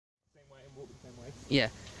Yeah.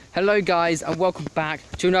 Hello guys and welcome back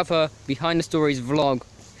to another Behind the Stories vlog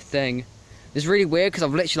thing. It's really weird because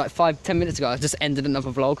I've literally like 5-10 minutes ago I just ended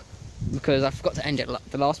another vlog because I forgot to end it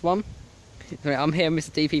the last one. I'm here,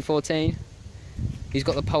 Mr. DP14. He's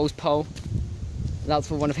got the Poles pole. That's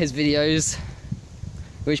for one of his videos,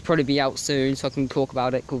 which will probably be out soon, so I can talk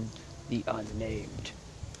about it, called The Unnamed.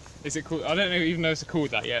 Is it called? I don't even know if it's called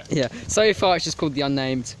that yet. Yeah, so far it's just called The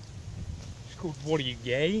Unnamed. It's called What Are You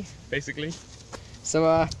Gay? Basically.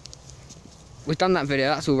 So we've done that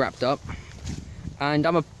video, that's all wrapped up. And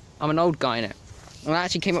I'm an old guy in it. And I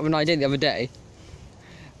actually came up with an idea the other day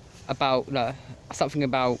about something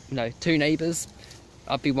about two neighbours.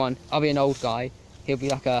 I'll be an old guy, he'll be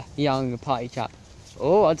like a young party chap.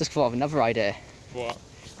 Oh, I just thought of another idea. What?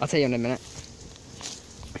 I'll tell you in a minute.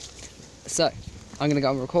 So, I'm gonna go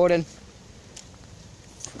on recording.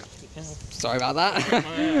 Sorry about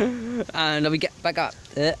that. And I'll get back up.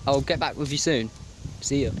 I'll get back with you soon.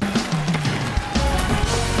 See you.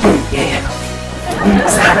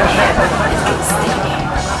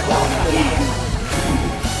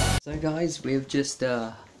 So guys, we've just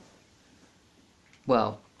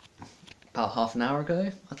well, about half an hour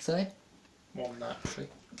ago, I'd say. More than that, actually.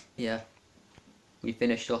 Yeah. We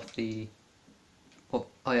finished off the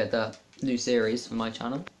the new series for my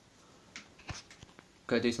channel.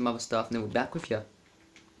 Go do some other stuff and then we'll be back with you.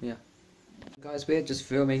 Yeah. Guys, we're just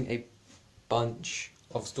filming a bunch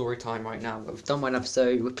of story time right now. We've done one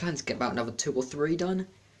episode, we're planning to get about another 2 or 3 done.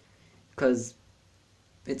 Because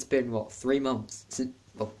it's been, what, 3 months?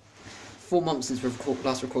 4 months since we've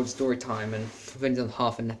last recorded story time and we've only done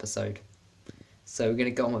half an episode. So we're going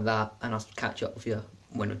to go on with that and I'll catch up with you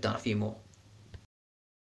when we've done a few more.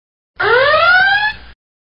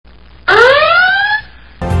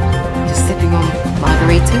 Just sipping on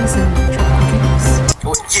margaritas and tropical drinks.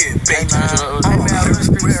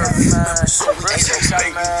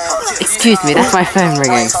 Excuse me, that's my phone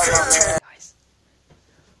ringing. Guys,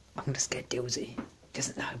 I'm going to scare Dylsy. He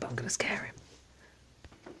doesn't know, but I'm going to scare him.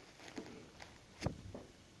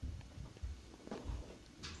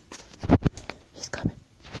 He's coming.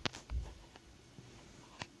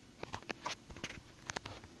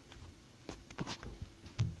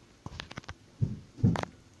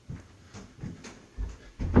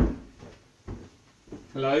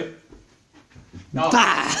 Hello? No.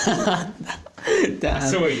 Damn. I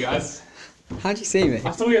saw you guys. How'd you see me?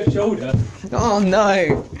 I saw your shoulder. Oh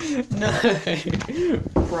no! No!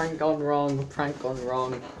 Prank gone wrong, prank gone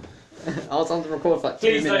wrong. I was on the record for like 2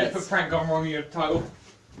 Please minutes. don't put prank gone wrong in your title.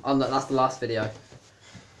 That's the last video.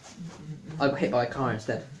 I got hit by a car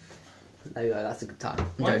instead. There you go, that's a good time. I'm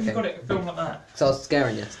Why have joking. you got it filmed like that? So I was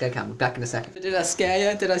scaring you. Scare cam. Back in a second. Did I scare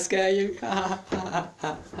you? Did I scare you?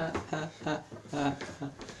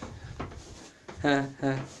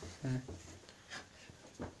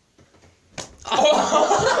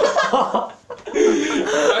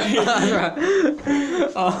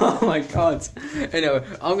 Oh my god. Anyway,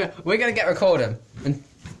 we're gonna get recording. And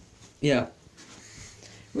yeah.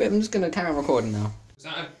 I'm just gonna carry on recording now. Is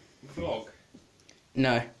that a vlog?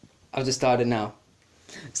 No. I've just started now.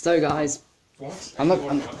 So guys, What? I'm not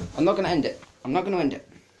gonna end it. I'm not gonna end it.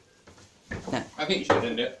 No. I think you should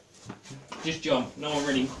end it. Just jump. No one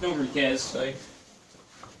really cares, so.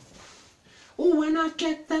 Oh, when I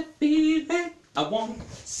get that feeling, I want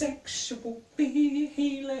sexual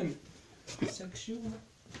feeling. Sexual.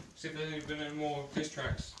 See if there's been any more diss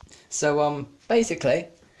tracks. So basically,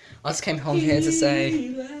 I just came home here to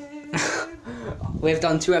say we've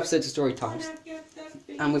done 2 episodes of story times,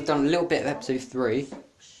 and we've done a little bit of episode 3.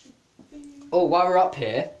 Oh, while we're up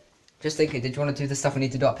here, just thinking, did you want to do the stuff we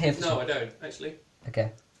need to do up here? No, I don't actually.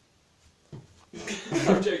 Okay.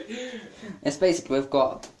 I'm joking. It's basically we've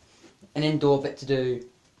got an indoor bit to do.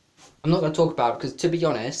 I'm not going to talk about it because, to be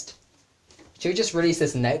honest, should we just release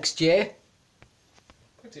this next year?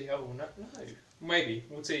 Bloody hell, no. Maybe.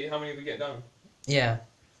 We'll see how many we get done. Yeah.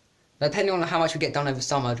 Depending on how much we get done over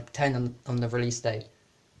summer, depending on the release date.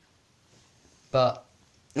 But,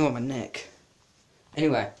 oh, my neck.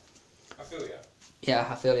 Anyway. I feel ya. Yeah,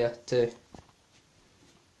 I feel you too.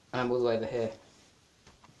 And I'm all the way over here.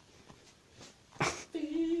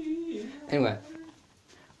 Anyway.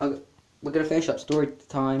 We're going to finish up story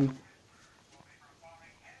time.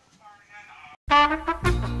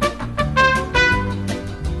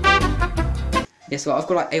 Yeah, so I've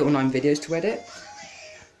got like 8 or 9 videos to edit.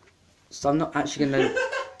 So I'm not actually going to...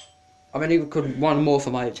 I've only recorded 1 more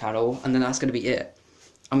for my channel, and then that's going to be it.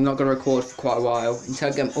 I'm not going to record for quite a while until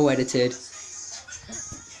I get them all edited.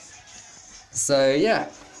 So yeah,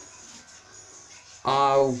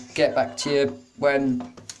 I'll get back to you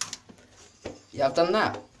when I've done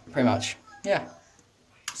that, pretty much. yeah,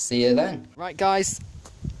 see you then. Right, guys,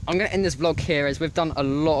 I'm going to end this vlog here as we've done a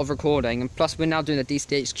lot of recording, and plus we're now doing the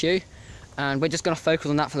DCHQ, and we're just going to focus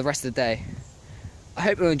on that for the rest of the day. I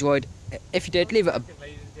hope you enjoyed. If you did, leave it a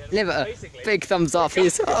big thumbs up.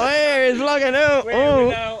 He's vlogging.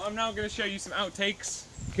 I'm now going to show you some outtakes.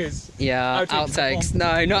 Yeah, outtakes.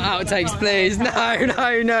 No, not outtakes, please.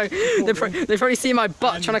 No. They probably see my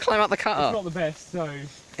butt trying to climb out the cutter. It's not the best, so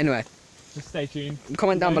anyway, just stay tuned.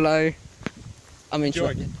 Comment down below. I'm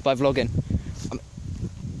enjoying by vlogging.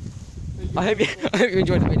 I hope you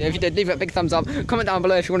enjoyed the video. If you did, leave it a big thumbs up. Comment down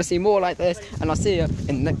below if you want to see more like this, and I'll see you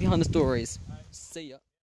in the next Behind the Stories. See ya.